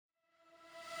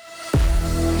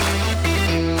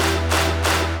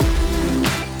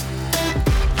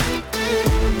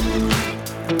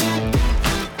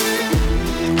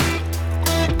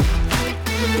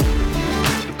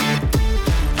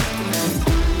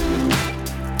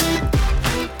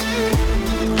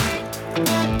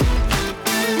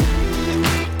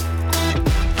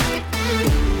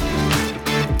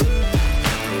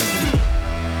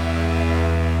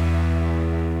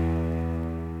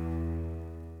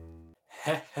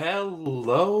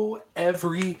Hello,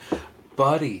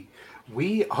 everybody.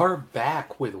 We are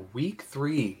back with week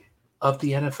 3 of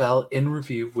the NFL in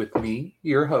review with me,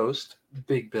 your host,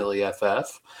 Big Billy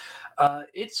FF.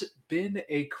 It's been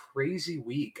a crazy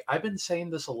week. I've been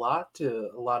saying this a lot to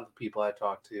a lot of the people I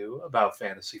talk to about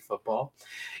fantasy football.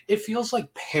 It feels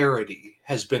like parity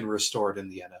has been restored in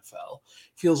the NFL.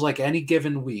 Feels like any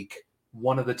given week,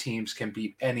 one of the teams can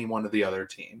beat any one of the other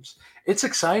teams. It's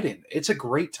exciting. It's a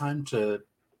great time to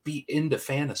be into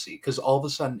fantasy because all of a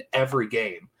sudden every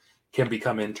game can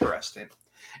become interesting.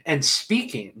 And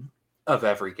speaking of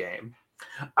every game,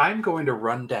 I'm going to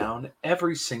run down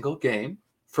every single game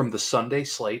from the Sunday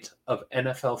slate of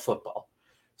NFL football,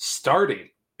 starting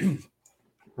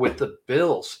with the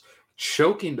Bills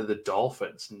choking to the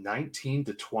Dolphins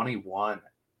 19-21.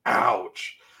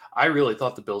 Ouch. I really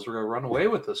thought the Bills were going to run away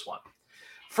with this one.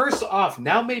 First off,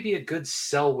 now may be a good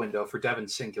sell window for Devin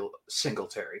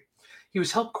Singletary. He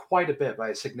was helped quite a bit by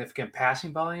a significant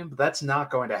passing volume, but that's not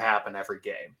going to happen every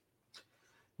game.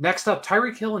 Next up,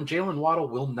 Tyreek Hill and Jalen Waddle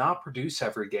will not produce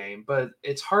every game, but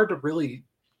it's hard to really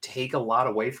take a lot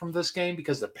away from this game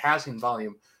because the passing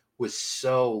volume was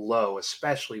so low,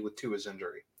 especially with Tua's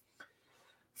injury.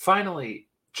 Finally,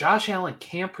 Josh Allen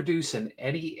can't produce in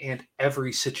any and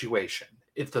every situation.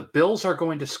 If the Bills are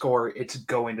going to score, it's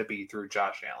going to be through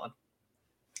Josh Allen.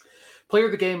 Player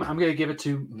of the game, I'm going to give it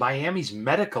to Miami's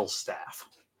medical staff.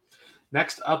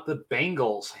 Next up, the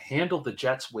Bengals handled the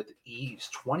Jets with ease,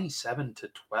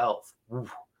 27-12. Ooh.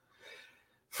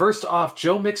 First off,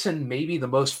 Joe Mixon may be the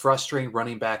most frustrating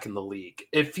running back in the league.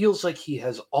 It feels like he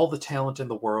has all the talent in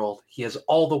the world, he has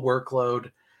all the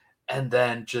workload, and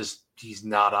then just he's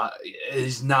not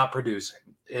producing.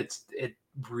 It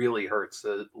really hurts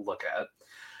to look at.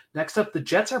 Next up, the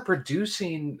Jets are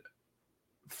producing,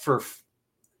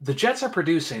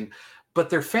 but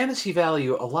their fantasy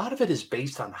value, a lot of it is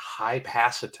based on high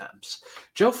pass attempts.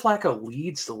 Joe Flacco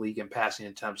leads the league in passing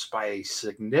attempts by a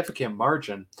significant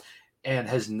margin and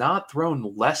has not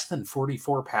thrown less than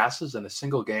 44 passes in a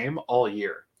single game all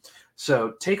year.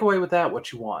 So take away with that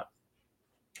what you want.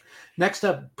 Next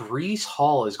up, Breece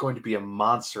Hall is going to be a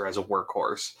monster as a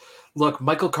workhorse. Look,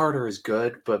 Michael Carter is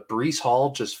good, but Breece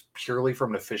Hall, just purely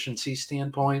from an efficiency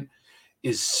standpoint,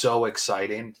 is so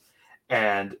exciting.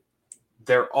 And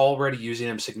they're already using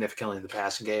him significantly in the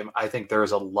passing game. I think there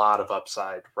is a lot of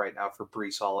upside right now for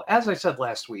Breece Hall, as I said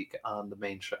last week on the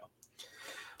main show.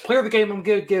 Player of the game, I'm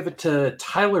going to give it to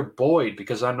Tyler Boyd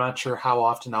because I'm not sure how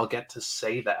often I'll get to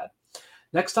say that.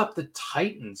 Next up, the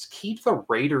Titans keep the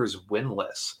Raiders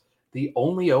winless. The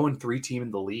only 0-3 team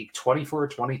in the league,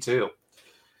 24-22.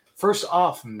 First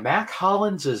off, Mac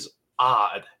Hollins is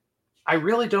odd. I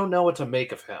really don't know what to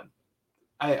make of him.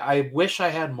 I wish I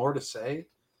had more to say,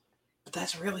 but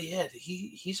that's really it.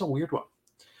 He's a weird one.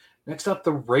 Next up,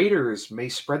 the Raiders may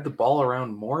spread the ball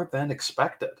around more than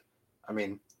expected. I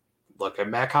mean, look at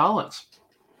Mac Hollins.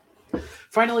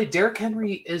 Finally, Derrick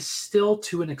Henry is still,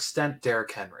 to an extent,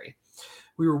 Derrick Henry.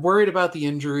 We were worried about the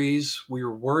injuries. We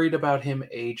were worried about him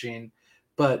aging.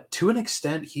 But to an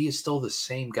extent, he is still the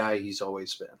same guy he's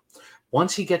always been.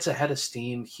 Once he gets ahead of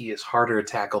steam, he is harder to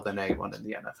tackle than anyone in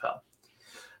the NFL.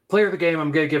 Player of the game,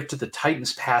 I'm going to give to the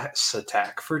Titans pass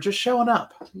attack for just showing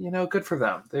up. Good for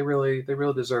them. They really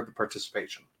deserve the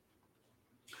participation.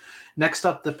 Next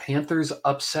up, the Panthers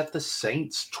upset the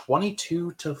Saints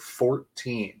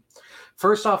 22-14.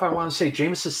 First off, I want to say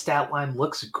Jameis' stat line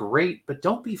looks great, but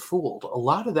don't be fooled. A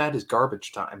lot of that is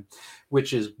garbage time,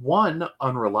 which is, one,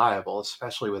 unreliable,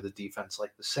 especially with a defense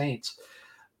like the Saints.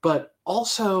 But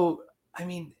also, I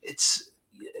mean, it's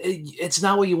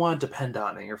not what you want to depend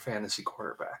on in your fantasy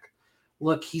quarterback.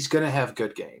 Look, he's going to have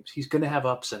good games. He's going to have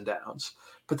ups and downs,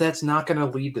 but that's not going to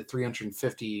lead to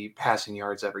 350 passing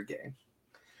yards every game.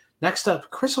 Next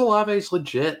up, Chris Olave is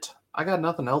legit. I got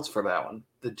nothing else for that one.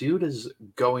 The dude is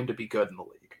going to be good in the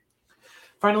league.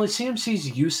 Finally,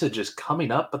 CMC's usage is coming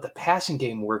up, but the passing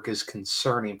game work is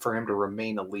concerning for him to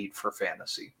remain elite for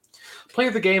fantasy. Player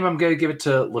of the game, I'm going to give it to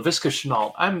Laviska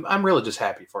Shenault. I'm really just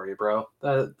happy for you, bro.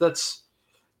 That's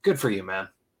good for you, man.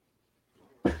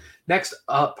 Next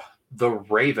up, the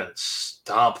Ravens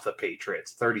stomp the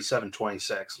Patriots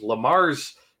 37-26.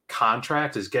 Lamar's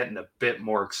contract is getting a bit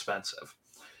more expensive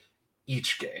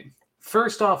each game.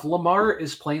 First off, Lamar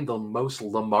is playing the most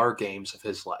Lamar games of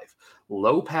his life.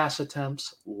 Low pass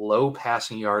attempts, low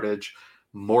passing yardage,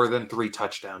 more than 3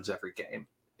 touchdowns every game.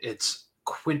 It's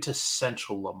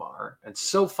quintessential Lamar. It's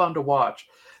so fun to watch,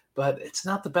 but it's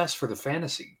not the best for the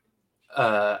fantasy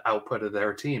output of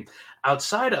their team.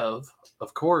 Outside of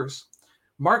course,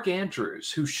 Mark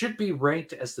Andrews, who should be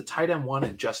ranked as the tight end 1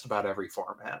 in just about every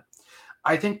format.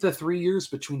 I think the 3 years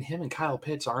between him and Kyle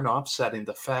Pitts aren't offsetting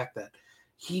the fact that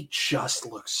he just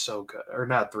looks so good. Or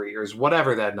not 3 years,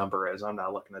 whatever that number is. I'm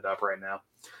not looking it up right now.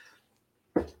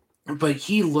 But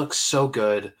he looks so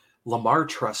good. Lamar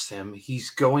trusts him.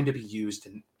 He's going to be used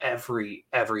in every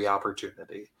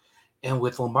opportunity. And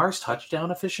with Lamar's touchdown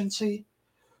efficiency,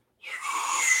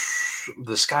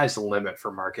 the sky's the limit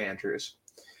for Mark Andrews.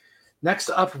 Next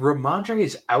up, Ramondre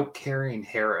is out-carrying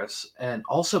Harris and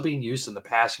also being used in the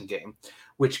passing game,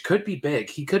 which could be big.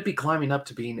 He could be climbing up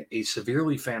to being a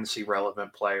severely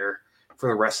fantasy-relevant player for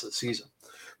the rest of the season.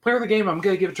 Player of the game, I'm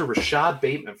going to give it to Rashad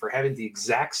Bateman for having the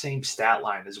exact same stat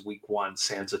line as Week 1,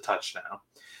 sans a touchdown.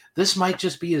 This might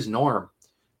just be his norm.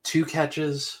 2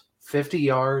 catches, 50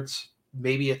 yards,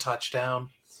 maybe a touchdown.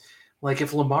 Like,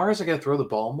 if Lamar is going to throw the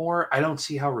ball more, I don't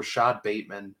see how Rashad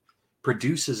Bateman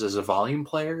produces as a volume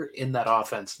player in that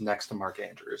offense next to Mark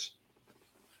Andrews.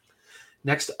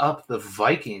 Next up, the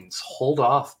Vikings hold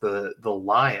off the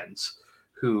Lions,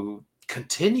 who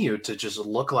continue to just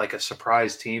look like a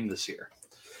surprise team this year.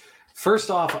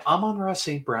 First off, Amon-Ra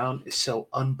St. Brown is so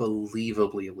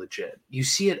unbelievably legit. You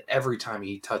see it every time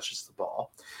he touches the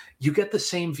ball. You get the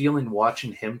same feeling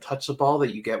watching him touch the ball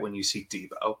that you get when you see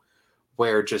Debo,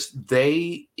 where just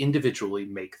they individually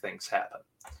make things happen.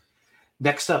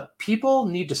 Next up, people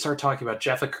need to start talking about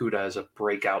Jeff Okudah as a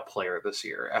breakout player this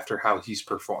year after how he's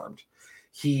performed.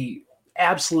 He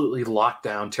absolutely locked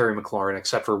down Terry McLaurin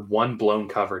except for one blown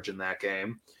coverage in that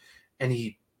game, and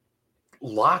he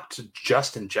locked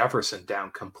Justin Jefferson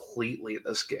down completely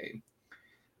this game.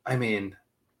 I mean,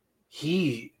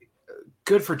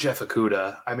 good for Jeff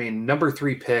Okudah. I mean, number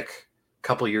 3 pick a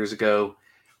couple years ago.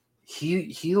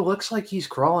 He looks like he's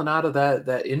crawling out of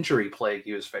that injury plague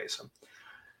he was facing.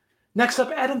 Next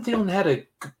up, Adam Thielen had a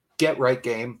get-right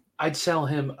game. I'd sell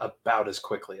him about as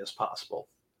quickly as possible.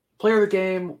 Player of the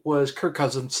game was Kirk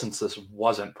Cousins since this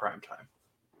wasn't primetime.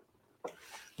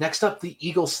 Next up, the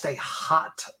Eagles stay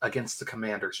hot against the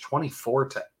Commanders,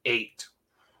 24-8.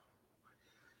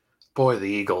 Boy, the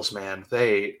Eagles, man,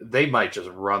 they might just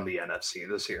run the NFC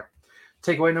this year.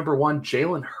 Takeaway number 1,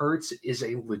 Jalen Hurts is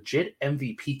a legit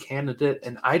MVP candidate,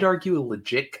 and I'd argue a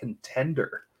legit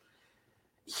contender.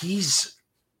 He's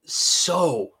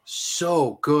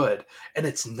so good, and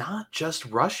it's not just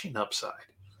rushing upside.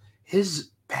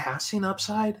 His passing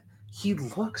upside, he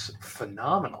looks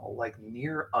phenomenal, like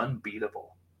near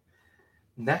unbeatable.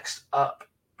 Next up,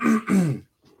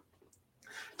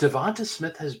 Devonta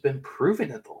Smith has been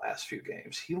proving it the last few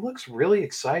games. He looks really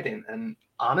exciting, and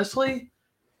honestly,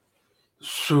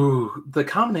 the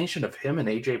combination of him and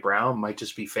AJ Brown might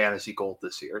just be fantasy gold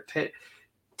this year.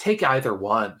 Take either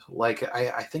one. Like,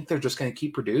 I think they're just going to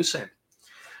keep producing.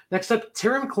 Next up,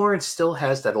 Terry McLaurin still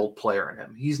has that old player in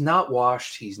him. He's not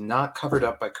washed. He's not covered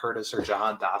up by Curtis or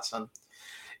Jahan Dotson.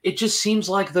 It just seems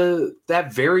like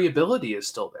that variability is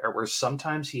still there, where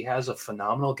sometimes he has a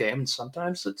phenomenal game and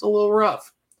sometimes it's a little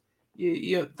rough.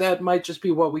 That might just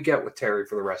be what we get with Terry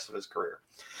for the rest of his career.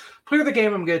 Player of the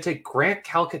game, I'm going to take Grant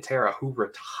Calcaterra, who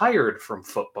retired from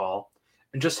football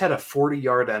and just had a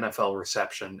 40-yard NFL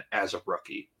reception as a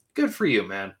rookie. Good for you,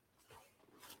 man.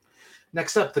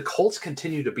 Next up, the Colts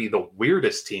continue to be the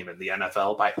weirdest team in the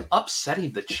NFL by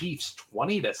upsetting the Chiefs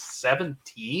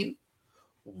 20-17.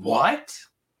 What?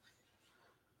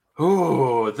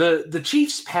 Ooh, the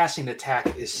Chiefs' passing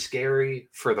attack is scary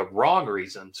for the wrong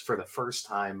reasons for the first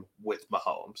time with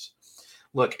Mahomes.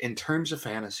 Look, in terms of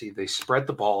fantasy, they spread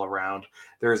the ball around.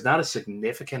 There is not a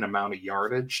significant amount of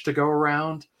yardage to go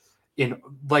around. If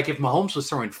Mahomes was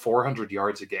throwing 400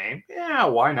 yards a game, yeah,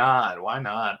 why not? Why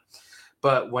not?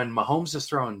 But when Mahomes is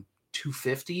throwing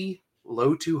 250,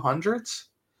 low 200s,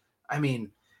 I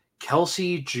mean,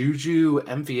 Kelsey, Juju,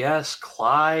 MVS,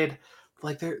 Clyde,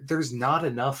 there's not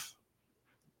enough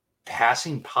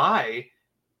passing pie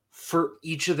for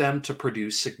each of them to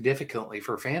produce significantly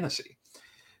for fantasy.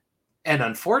 And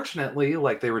unfortunately,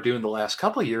 like they were doing the last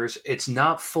couple of years, it's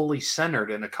not fully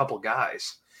centered in a couple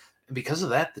guys. And because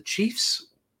of that, the Chiefs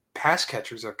pass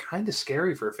catchers are kind of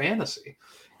scary for fantasy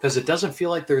because it doesn't feel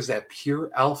like there's that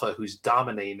pure alpha who's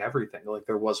dominating everything like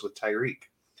there was with Tyreek.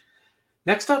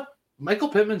 Next up, Michael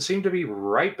Pittman seemed to be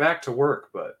right back to work,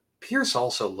 but Pierce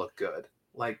also looked good.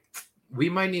 Like, we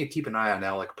might need to keep an eye on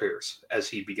Alec Pierce as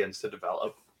he begins to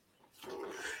develop.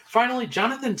 Finally,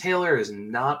 Jonathan Taylor is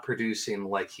not producing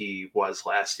like he was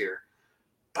last year,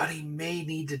 but he may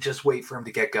need to just wait for him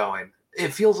to get going.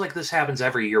 It feels like this happens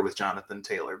every year with Jonathan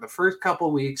Taylor. The first couple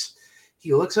of weeks,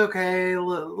 he looks okay,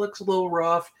 looks a little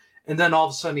rough, and then all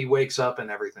of a sudden he wakes up and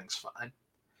everything's fine.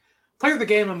 Player of the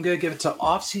game, I'm going to give it to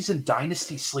offseason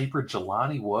dynasty sleeper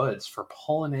Jelani Woods for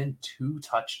pulling in 2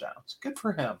 touchdowns. Good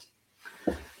for him.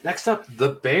 Next up,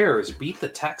 the Bears beat the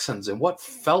Texans in what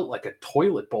felt like a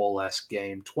toilet bowl-esque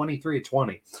game,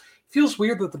 23-20. Feels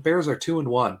weird that the Bears are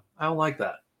 2-1. I don't like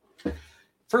that.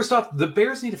 First off, the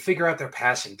Bears need to figure out their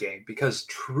passing game because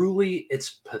truly it's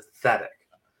pathetic.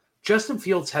 Justin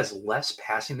Fields has less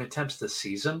passing attempts this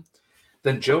season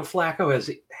than Joe Flacco has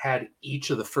had each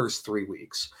of the first 3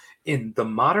 weeks. In the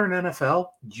modern NFL,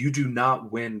 you do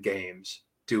not win games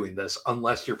doing this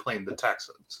unless you're playing the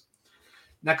Texans.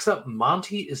 Next up,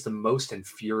 Monty is the most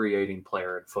infuriating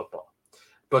player in football,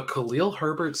 but Khalil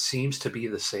Herbert seems to be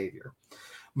the savior.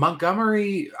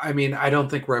 Montgomery, I don't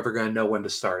think we're ever going to know when to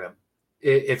start him.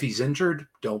 If he's injured,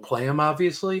 don't play him,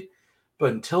 obviously.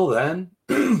 But until then,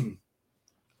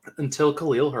 until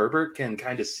Khalil Herbert can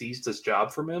kind of seize this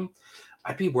job from him,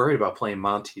 I'd be worried about playing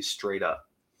Monty straight up.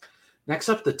 Next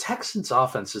up, the Texans'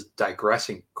 offense is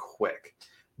digressing quick.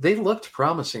 They looked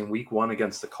promising week 1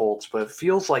 against the Colts, but it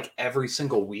feels like every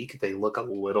single week they look a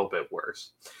little bit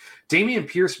worse. Dameon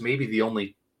Pierce may be the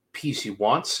only piece you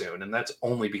want soon, and that's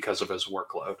only because of his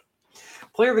workload.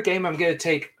 Player of the game, I'm going to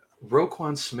take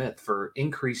Roquan Smith for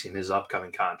increasing his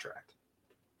upcoming contract.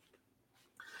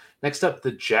 Next up,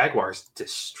 the Jaguars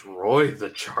destroyed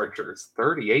the Chargers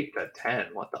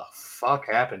 38-10. What the fuck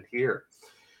happened here?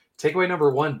 Takeaway number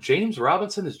 1, James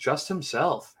Robinson is just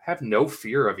himself. Have no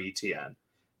fear of ETN.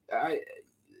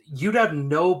 You'd have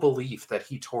no belief that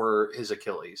he tore his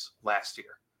Achilles last year.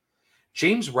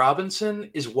 James Robinson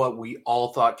is what we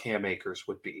all thought Cam Akers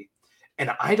would be.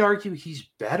 And I'd argue he's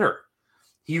better.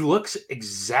 He looks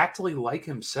exactly like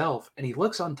himself, and he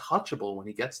looks untouchable when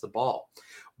he gets the ball.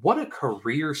 What a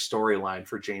career storyline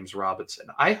for James Robinson.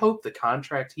 I hope the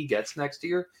contract he gets next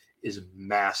year is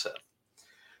massive.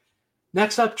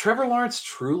 Next up, Trevor Lawrence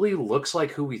truly looks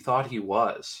like who we thought he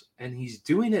was, and he's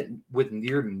doing it with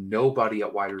near nobody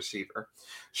at wide receiver.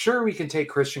 Sure, we can take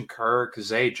Christian Kirk,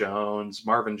 Zay Jones,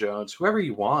 Marvin Jones, whoever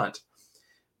you want,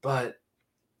 but,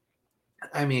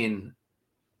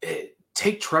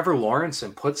 take Trevor Lawrence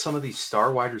and put some of these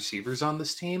star wide receivers on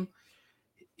this team.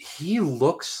 He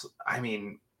looks,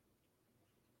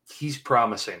 he's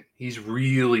promising. He's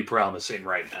really promising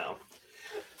right now.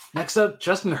 Next up,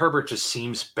 Justin Herbert just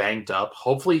seems banged up.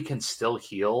 Hopefully he can still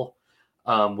heal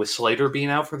with Slater being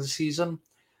out for the season.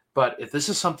 But if this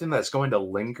is something that's going to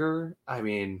linger,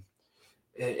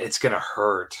 it's going to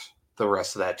hurt the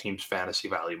rest of that team's fantasy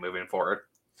value moving forward.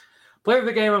 Player of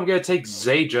the game, I'm going to take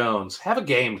Zay Jones. Have a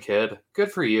game, kid. Good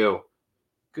for you.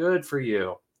 Good for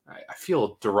you. I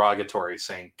feel derogatory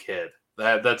saying kid.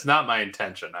 That's not my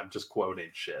intention. I'm just quoting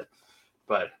shit.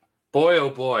 But boy, oh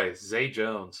boy, Zay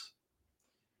Jones.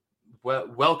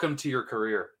 Welcome to your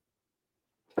career.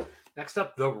 Next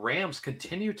up, the Rams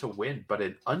continue to win, but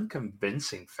in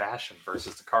unconvincing fashion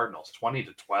versus the Cardinals,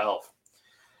 20-12.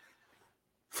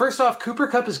 First off, Cooper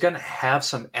Kupp is going to have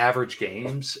some average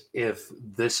games if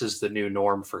this is the new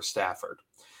norm for Stafford.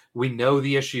 We know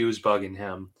the issue is bugging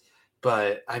him,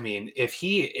 but if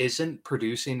he isn't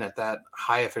producing at that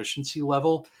high efficiency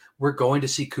level, we're going to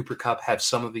see Cooper Kupp have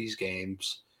some of these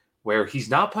games where he's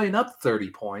not putting up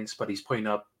 30 points, but he's putting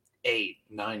up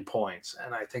 8-9 points,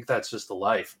 and I think that's just the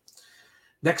life.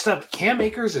 Next up, Cam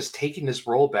Akers is taking this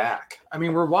role back.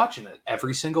 We're watching it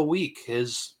every single week.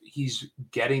 He's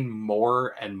getting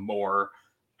more and more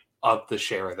of the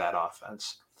share of that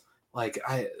offense.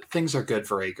 Things are good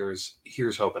for Akers.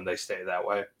 Here's hoping they stay that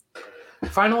way.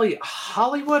 Finally,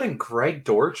 Hollywood and Greg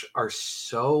Dortch are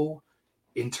so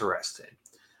interesting.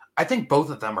 I think both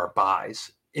of them are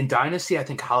buys. In Dynasty, I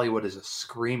think Hollywood is a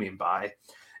screaming buy.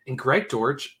 And Greg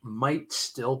Dortch might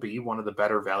still be one of the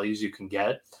better values you can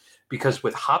get because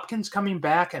with Hopkins coming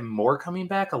back and Moore coming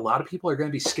back, a lot of people are going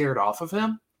to be scared off of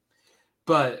him.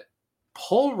 But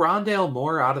pull Rondale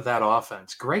Moore out of that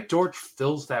offense. Greg Dortch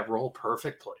fills that role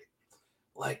perfectly.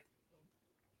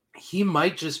 He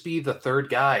might just be the third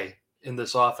guy in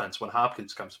this offense when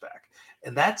Hopkins comes back.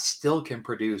 And that still can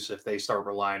produce if they start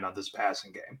relying on this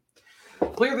passing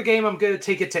game. Player of the game, I'm going to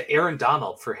take it to Aaron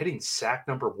Donald for hitting sack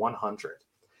number 100.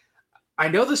 I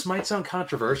know this might sound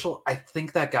controversial. I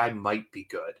think that guy might be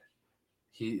good.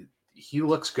 He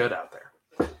looks good out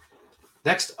there.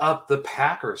 Next up, the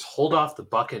Packers hold off the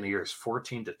Buccaneers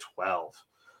 14-12.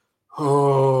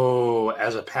 Oh,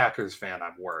 as a Packers fan,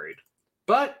 I'm worried.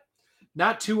 But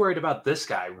not too worried about this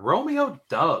guy, Romeo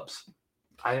Doubs.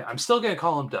 I'm still going to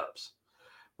call him Dubs.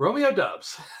 Romeo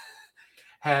Doubs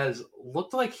has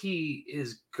looked like he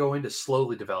is going to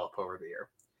slowly develop over the year.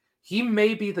 He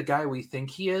may be the guy we think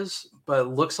he is, but it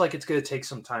looks like it's going to take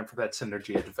some time for that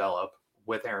synergy to develop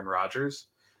with Aaron Rodgers.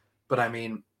 But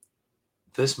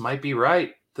this might be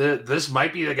right. This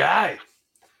might be the guy.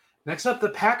 Next up, the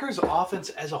Packers offense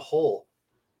as a whole.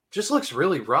 just looks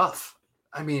really rough.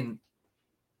 I mean,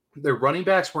 their running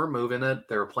backs weren't moving it.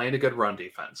 They were playing a good run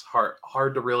defense.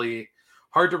 Hard to really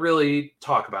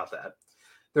talk about that.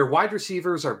 Their wide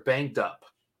receivers are banged up.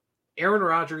 Aaron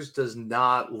Rodgers does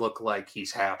not look like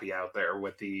he's happy out there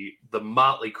with the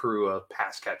motley crew of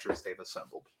pass catchers they've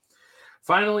assembled.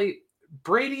 Finally,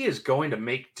 Brady is going to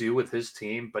make do with his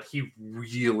team, but he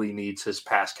really needs his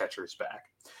pass catchers back.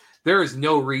 There is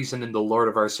no reason in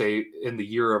the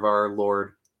year of our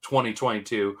Lord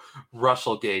 2022,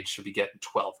 Russell Gage should be getting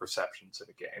 12 receptions in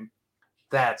a game.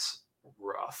 That's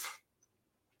rough.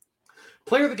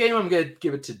 Player of the game, I'm going to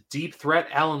give it to deep threat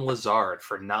Allen Lazard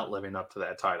for not living up to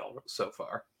that title so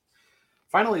far.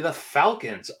 Finally, the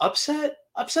Falcons upset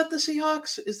the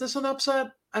Seahawks. Is this an upset?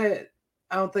 I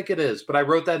don't think it is, but I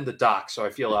wrote that in the doc, so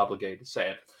I feel obligated to say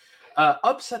it.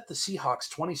 Upset the Seahawks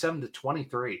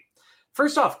 27-23.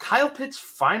 First off, Kyle Pitts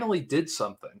finally did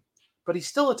something, but he's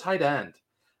still a tight end.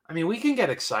 I mean, we can get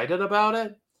excited about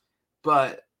it,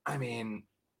 but I mean,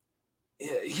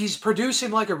 he's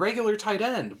producing like a regular tight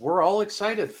end. We're all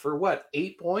excited for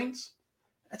 8 points?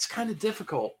 That's kind of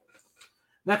difficult.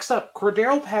 Next up,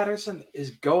 Cordero Patterson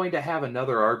is going to have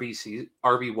another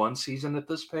RB1 season at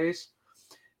this pace.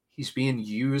 He's being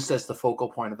used as the focal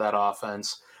point of that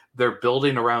offense. They're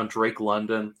building around Drake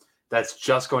London. That's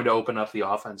just going to open up the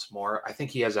offense more. I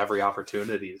think he has every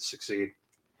opportunity to succeed.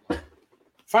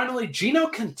 Finally, Geno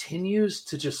continues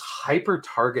to just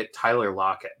hyper-target Tyler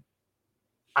Lockett.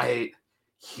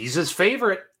 He's his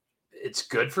favorite. It's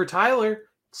good for Tyler.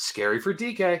 Scary for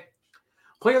DK.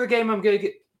 Player of the game, I'm going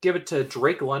to give it to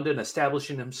Drake London,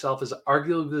 establishing himself as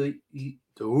arguably...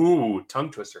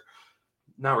 tongue twister.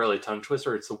 Not really a tongue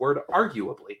twister. It's the word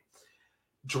arguably.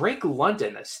 Drake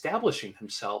London establishing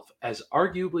himself as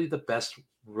arguably the best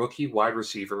rookie wide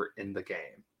receiver in the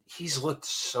game. He's looked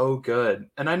so good.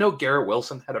 And I know Garrett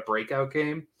Wilson had a breakout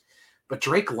game, but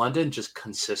Drake London just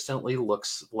consistently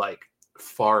looks like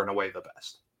far and away the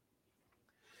best.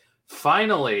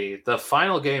 Finally, the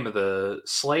final game of the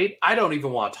slate, I don't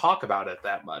even want to talk about it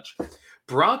that much.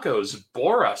 Broncos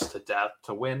bore us to death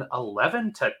to win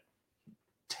 11-10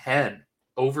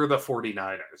 over the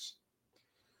 49ers.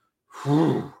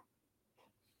 Whew.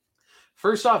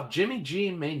 First off, Jimmy G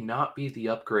may not be the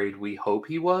upgrade we hope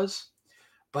he was,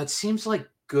 but seems like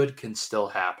good can still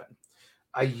happen.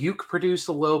 Ayuk produced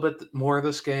a little bit more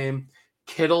this game.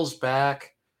 Kittle's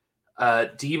back.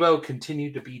 Debo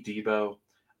continued to be Debo.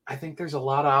 I think there's a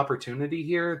lot of opportunity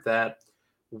here that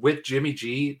with Jimmy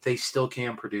G, they still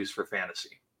can produce for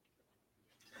fantasy.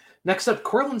 Next up,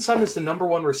 Courtland Sutton is the number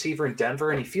one receiver in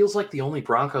Denver, and he feels like the only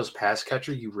Broncos pass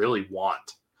catcher you really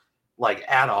want. Like,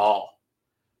 at all.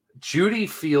 Judy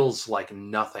feels like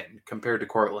nothing compared to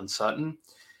Courtland Sutton,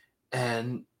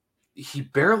 and he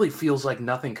barely feels like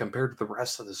nothing compared to the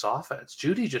rest of this offense.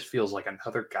 Judy just feels like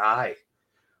another guy,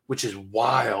 which is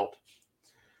wild.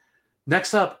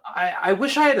 Next up, I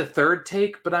wish I had a third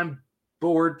take, but I'm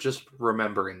bored just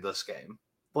remembering this game.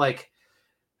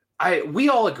 We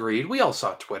all agreed. We all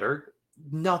saw Twitter.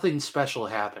 Nothing special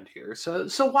happened here. So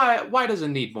why does it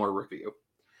need more review?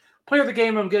 Player of the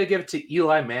game, I'm going to give it to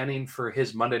Eli Manning for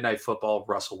his Monday Night Football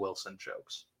Russell Wilson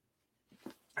jokes.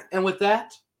 And with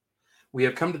that, we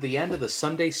have come to the end of the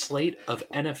Sunday slate of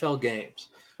NFL games.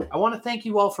 I want to thank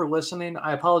you all for listening.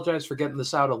 I apologize for getting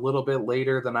this out a little bit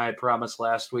later than I had promised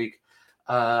last week.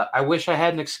 I wish I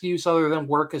had an excuse other than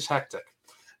work is hectic.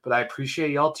 But I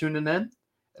appreciate y'all tuning in,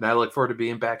 and I look forward to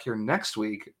being back here next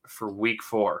week for Week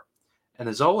 4. And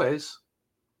as always,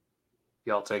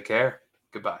 y'all take care.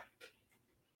 Goodbye.